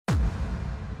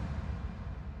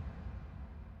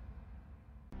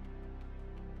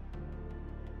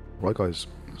Right guys,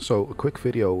 so a quick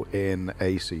video in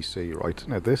ACC, right?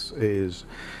 Now this is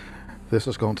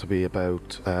going to be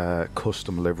about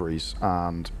custom liveries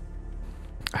and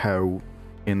how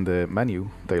in the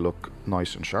menu they look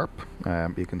nice and sharp.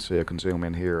 You can see I can zoom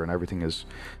in here and everything is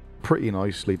pretty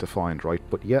nicely defined, right?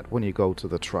 But yet when you go to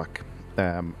the track,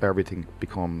 everything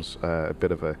becomes a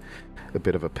bit of a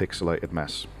pixelated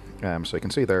mess. So you can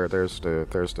see there's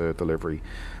the livery.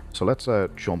 So let's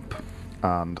jump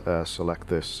and select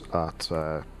this at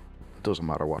it doesn't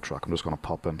matter what track. I'm just going to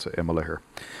pop into Imola here.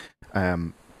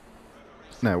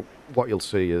 Now what you'll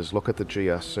see is, look at the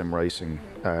GS Sim Racing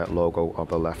logo on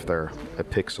the left there, a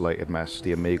pixelated mess.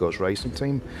 The Amigos Racing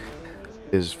Team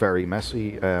is very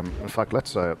messy. In fact,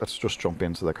 let's just jump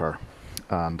into the car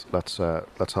and let's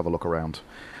have a look around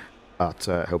at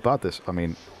how bad this. I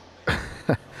mean,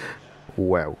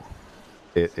 wow,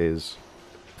 it is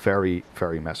very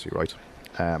messy, right?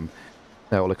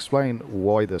 Now I'll explain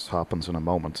why this happens in a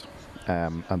moment,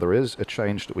 and there is a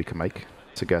change that we can make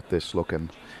to get this looking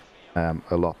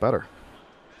a lot better.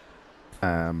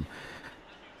 And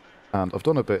I've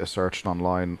done a bit of searching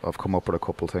online. I've come up with a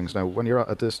couple of things. Now when you're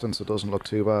at a distance it doesn't look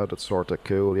too bad, it's sort of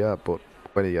cool, yeah, but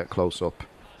when you get close up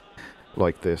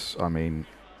like this, I mean,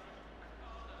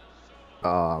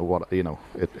 what, you know,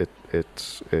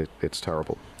 it's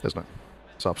terrible, isn't it?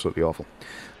 It's absolutely awful.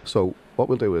 So what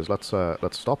we'll do is let's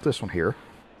stop this one here.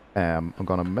 I'm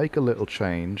going to make a little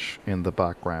change in the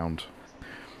background.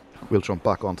 We'll jump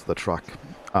back onto the track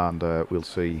and we'll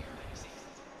see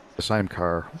the same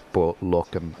car but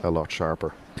looking a lot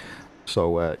sharper.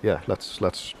 So yeah,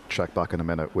 let's check back in a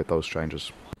minute with those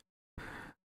changes.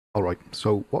 Alright,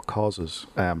 so what causes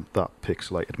that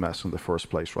pixelated mess in the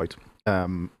first place, right?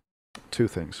 Two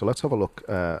things. So let's have a look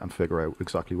and figure out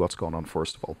exactly what's going on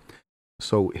first of all.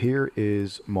 So here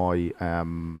is my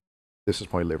this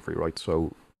is my livery, right?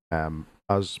 So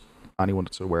as anyone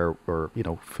that's aware or, you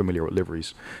know, familiar with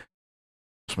liveries,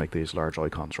 just make these large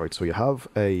icons, right? So you have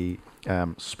a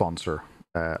sponsor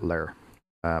layer,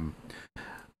 and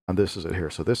this is it here.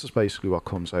 So this is basically what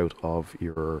comes out of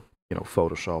your, you know,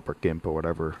 Photoshop or GIMP or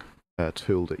whatever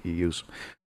tool that you use.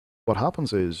 What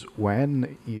happens is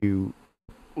when you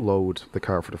load the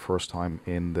car for the first time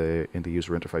in the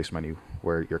user interface menu,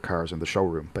 where your car is in the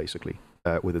showroom basically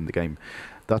within the game,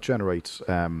 that generates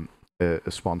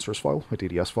a sponsors file, a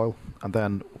DDS file, and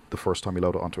then the first time you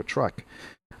load it onto a track,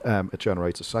 it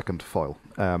generates a second file.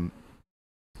 And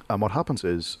what happens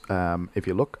is, if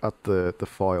you look at the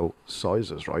file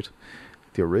sizes, right,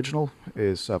 the original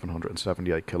is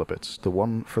 778 kilobits. The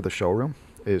one for the showroom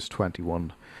is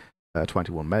 21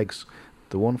 megs.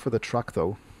 The one for the track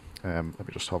though, let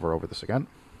me just hover over this again,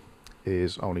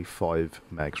 is only 5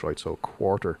 megs, right? So a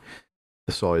quarter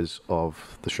the size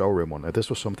of the showroom one. Now this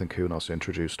was something Kunos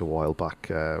introduced a while back.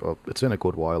 Well, it's in a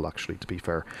good while actually, to be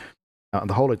fair. And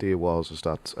the whole idea was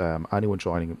that anyone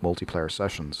joining multiplayer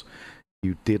sessions,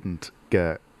 you didn't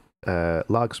get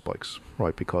lag spikes,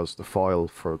 right? Because the file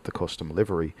for the custom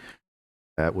livery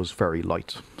was very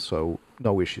light, so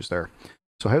no issues there.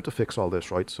 So how to fix all this,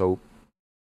 right? So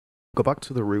go back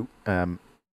to the root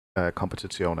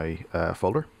Competizione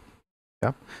folder,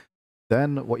 yeah.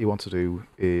 Then what you want to do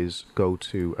is go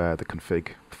to the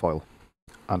config file,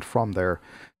 and from there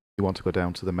you want to go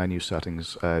down to the menu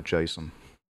settings JSON,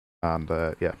 and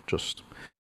yeah, just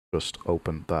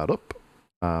open that up,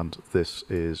 and this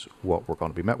is what we're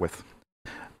going to be met with.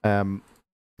 From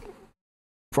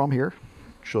here,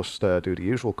 just do the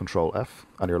usual Control F,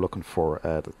 and you're looking for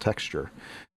the texture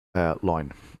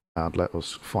line, and let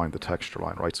us find the texture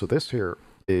line, right? So this here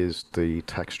is the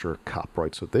texture cap,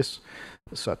 right? So this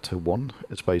is set to 1.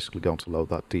 It's basically going to load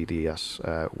that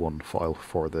DDS1 file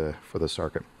for the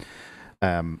circuit.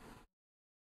 So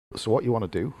what you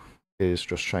want to do is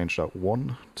just change that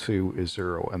 1 to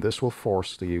 0, and this will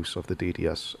force the use of the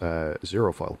DDS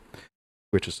 0 file,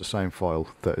 which is the same file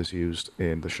that is used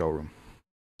in the showroom.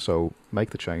 So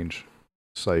make the change,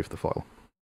 save the file.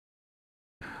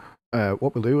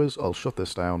 What we'll do is I'll shut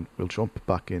this down, we'll jump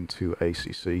back into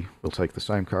ACC, we'll take the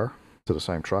same car to the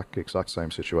same track, exact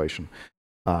same situation,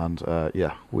 and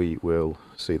yeah, we will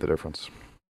see the difference.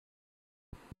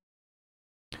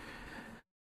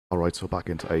 Alright, so back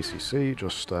into ACC,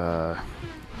 just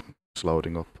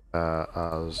loading up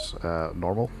as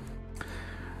normal.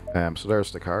 So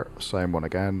there's the car, same one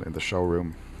again in the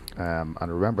showroom. And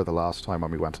remember the last time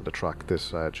when we went to the track,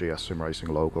 this GS Sim Racing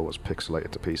logo was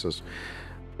pixelated to pieces.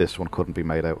 This one couldn't be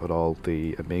made out at all.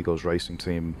 The Amigos Racing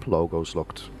Team logos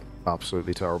looked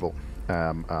absolutely terrible,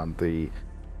 and the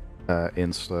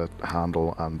Insta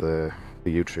handle and the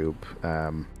YouTube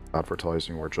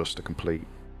advertising were just a complete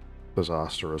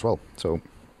disaster as well. So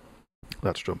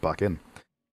Let's jump back in.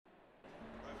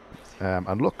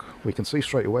 And look, we can see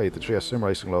straight away the GS Sim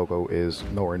Racing logo is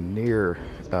nowhere near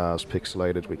as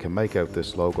pixelated. We can make out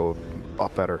this logo a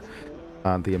lot better.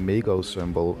 And the Amigo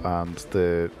symbol and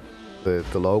the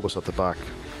logos at the back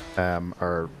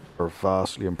are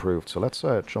vastly improved. So let's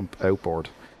jump outboard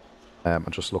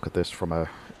and just look at this from a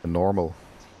normal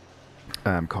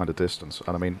kind of distance.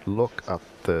 And I mean, look at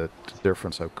the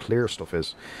difference, how clear stuff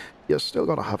is. You're still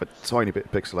going to have a tiny bit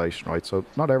of pixelation, right? So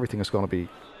not everything is going to be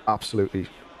absolutely,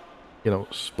 you know,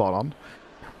 spot on.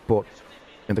 But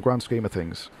in the grand scheme of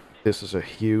things, this is a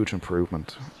huge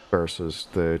improvement versus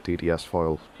the DDS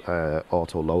file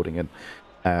auto loading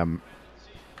in.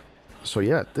 So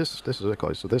yeah, this is it,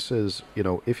 guys. So this is, you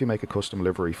know, if you make a custom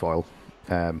livery file,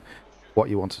 what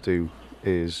you want to do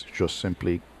is just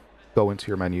simply go into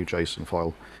your menu JSON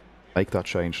file, make that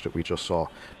change that we just saw.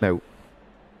 Now,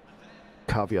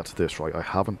 caveat to this, right? I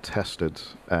haven't tested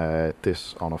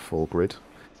this on a full grid,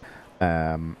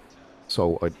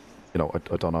 so I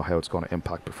don't know how it's going to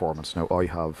impact performance. Now, I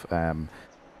have an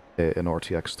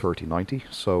RTX 3090,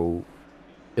 so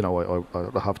you know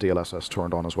I have DLSS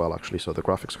turned on as well, actually. So the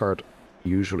graphics card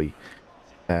usually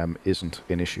isn't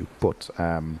an issue, but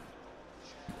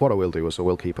what I will do is I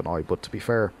will keep an eye. But to be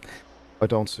fair, I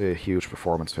don't see a huge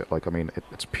performance hit. Like, I mean,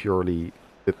 it's purely,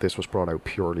 this was brought out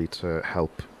purely to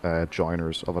help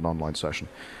joiners of an online session.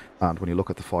 And when you look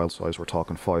at the file size, we're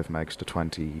talking 5 megs to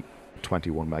 21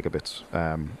 megabits.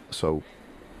 So,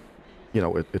 you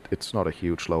know, it's not a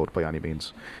huge load by any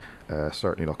means.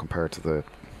 Certainly not compared to the,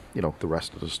 you know, the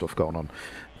rest of the stuff going on.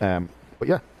 But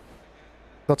yeah,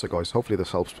 that's it, guys. Hopefully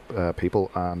this helps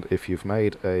people. And if you've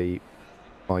made a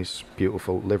nice,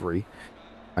 beautiful livery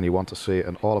and you want to see it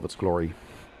in all of its glory,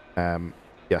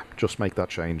 yeah, just make that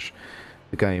change.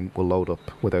 The game will load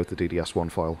up without the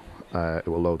DDS1 file. It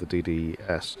will load the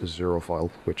DDS0 file,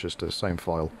 which is the same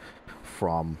file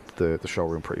from the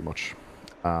showroom pretty much.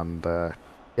 And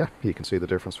yeah, you can see the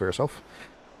difference for yourself.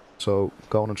 So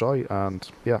go and enjoy, and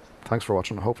yeah, thanks for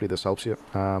watching. Hopefully this helps you,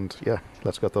 and yeah,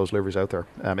 let's get those liveries out there.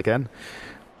 Again,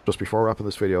 just before wrapping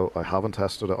this video, I haven't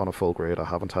tested it on a full grid. I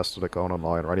haven't tested it going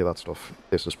online or any of that stuff.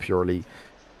 This is purely,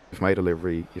 you've made a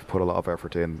livery, you've put a lot of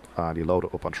effort in, and you load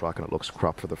it up on track and it looks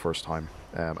crap for the first time,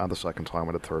 and the second time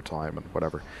and the third time and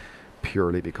whatever,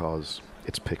 purely because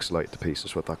it's pixelated to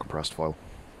pieces with that compressed file.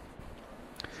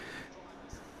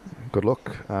 Good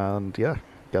luck, and yeah,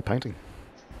 get painting.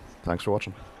 Thanks for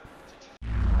watching.